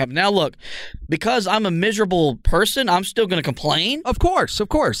making something happen. Now, look, because I'm a miserable person, I'm still going to complain. Of course,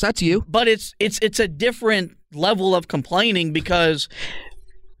 that's you. But it's a different level of complaining because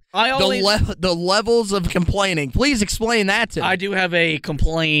I always the levels of complaining. Please explain that to me. I do have a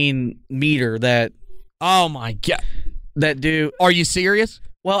complain meter that. Oh my God! That do. Are you serious?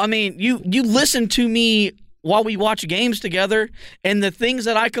 Well, I mean, you listen to me while we watch games together, and the things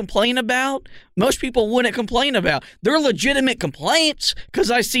that I complain about, most people wouldn't complain about. They're legitimate complaints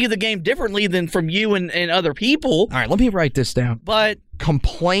because I see the game differently than from you and other people. All right, let me write this down. But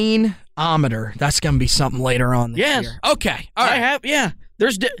complainometer. That's going to be something later on this year. Okay. All right.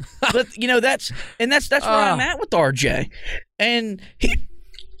 There's, but that's where I'm at with RJ, and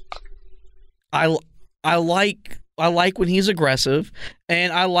I like when he's aggressive,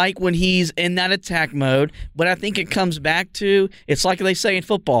 and I like when he's in that attack mode. But I think it comes back to, it's like they say in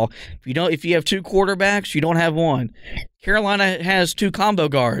football: if you have two quarterbacks, you don't have one. Carolina has two combo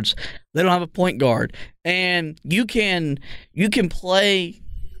guards; they don't have a point guard, and you can play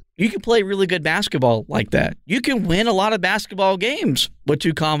really good basketball like that. You can win a lot of basketball games with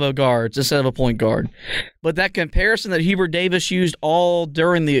two combo guards instead of a point guard. But that comparison that Hubert Davis used all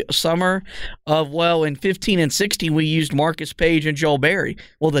during the summer of, well, in 15 and 16, we used Marcus Page and Joel Berry.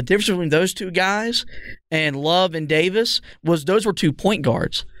 Well, the difference between those two guys and Love and Davis was those were two point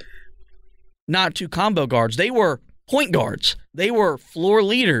guards, not two combo guards. They were point guards. They were floor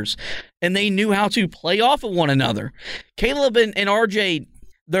leaders, and they knew how to play off of one another. Caleb and RJ,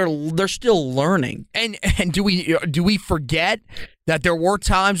 they're still learning. And do we forget that there were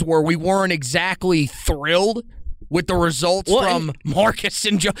times where we weren't exactly thrilled with the results from Marcus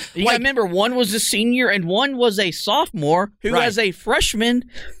and Joe? You gotta remember, one was a senior and one was a sophomore who, as a freshman,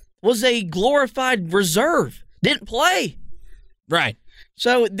 was a glorified reserve. Didn't play. Right.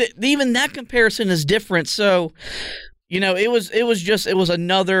 So even that comparison is different. So, it was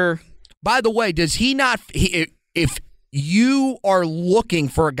another. By the way, does he not? If you are looking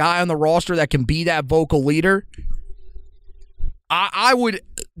for a guy on the roster that can be that vocal leader,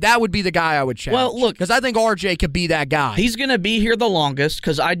 that would be the guy I would challenge. Well, look, because I think RJ could be that guy. He's going to be here the longest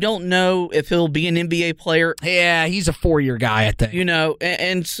because I don't know if he'll be an NBA player. Yeah, he's a 4-year guy, I think.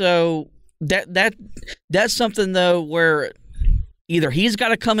 And so that's something though where either he's got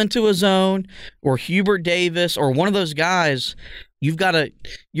to come into his own, or Hubert Davis, or one of those guys. You're going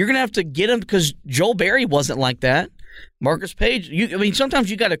to have to get him, because Joel Berry wasn't like that. Marcus Page, sometimes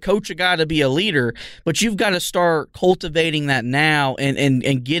you got to coach a guy to be a leader, but you've got to start cultivating that now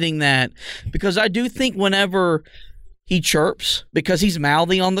and getting that, because I do think whenever he chirps, because he's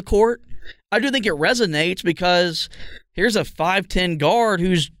mouthy on the court, I do think it resonates, because here's a 5'10" guard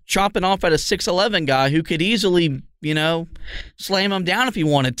who's chopping off at a 6'11" guy who could easily, slam him down if he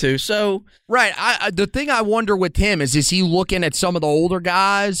wanted to. So right, the thing I wonder with him is he looking at some of the older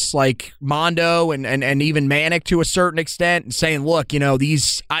guys like Mondo and even Manic to a certain extent and saying, look,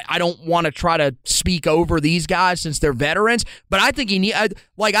 these I don't want to try to speak over these guys since they're veterans, but I think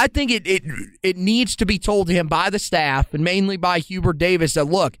I think it needs to be told to him by the staff and mainly by Hubert Davis that,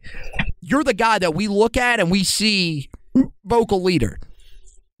 look, you're the guy that we look at and we see vocal leader.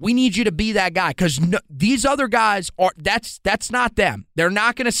 We need you to be that guy, because these other guys that's not them. They're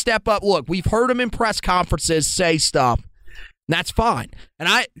not going to step up. Look, we've heard them in press conferences say stuff. And that's fine.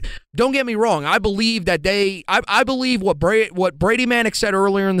 And don't get me wrong. I believe that I believe what Brady Manick said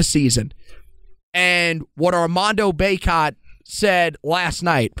earlier in the season and what Armando Bacot said last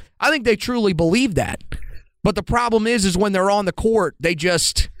night. I think they truly believe that. But the problem is when they're on the court,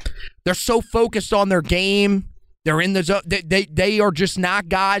 they're so focused on their game. They're in the zone. They are just not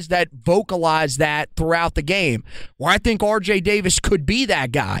guys that vocalize that throughout the game. Where I think RJ Davis could be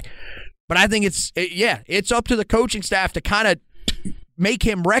that guy, but I think it's up to the coaching staff to kind of make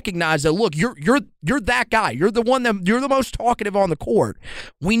him recognize that, look, you're that guy. You're the most talkative on the court.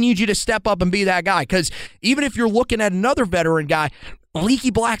 We need you to step up and be that guy, because even if you're looking at another veteran guy, Leaky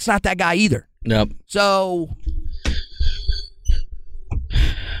Black's not that guy either. Nope. So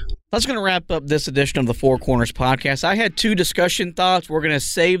that's going to wrap up this edition of the Four Corners podcast. I had two discussion thoughts. We're going to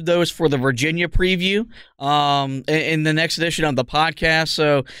save those for the Virginia preview in the next edition of the podcast.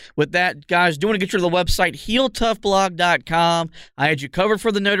 So with that, guys, do want to get you to the website, HeelToughBlog.com. I had you covered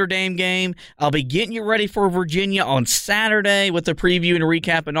for the Notre Dame game. I'll be getting you ready for Virginia on Saturday with the preview and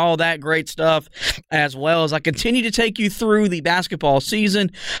recap and all that great stuff, as well as I continue to take you through the basketball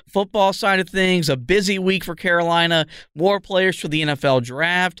season, football side of things, a busy week for Carolina, more players for the NFL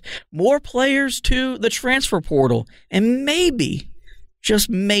draft, more players to the transfer portal, and maybe just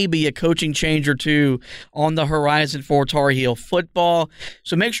maybe a coaching change or two on the horizon for Tar Heel football.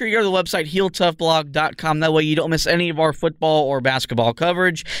 So make sure you go to the website, HeelToughBlog.com. That way you don't miss any of our football or basketball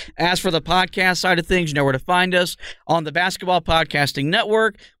coverage. As for the podcast side of things, you know where to find us on the Basketball Podcasting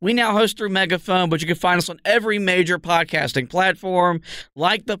Network. We now host through Megaphone, but you can find us on every major podcasting platform.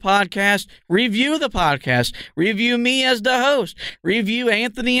 Like the podcast, review the podcast, review me as the host, review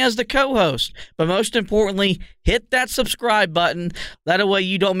Anthony as the co-host. But most importantly, hit that subscribe button. That way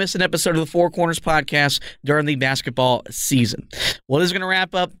you don't miss an episode of the Four Corners podcast during the basketball season. Well, this is going to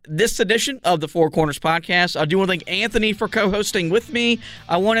wrap up this edition of the Four Corners podcast. I do want to thank Anthony for co-hosting with me.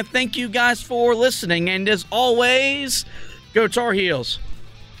 I want to thank you guys for listening. And as always, go Tar Heels.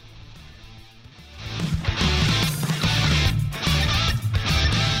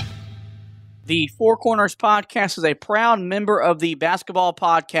 The Four Corners Podcast is a proud member of the Basketball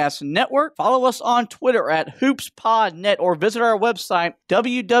Podcast Network. Follow us on Twitter at HoopsPodNet or visit our website,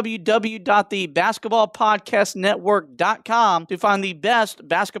 www.thebasketballpodcastnetwork.com, to find the best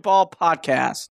basketball podcasts.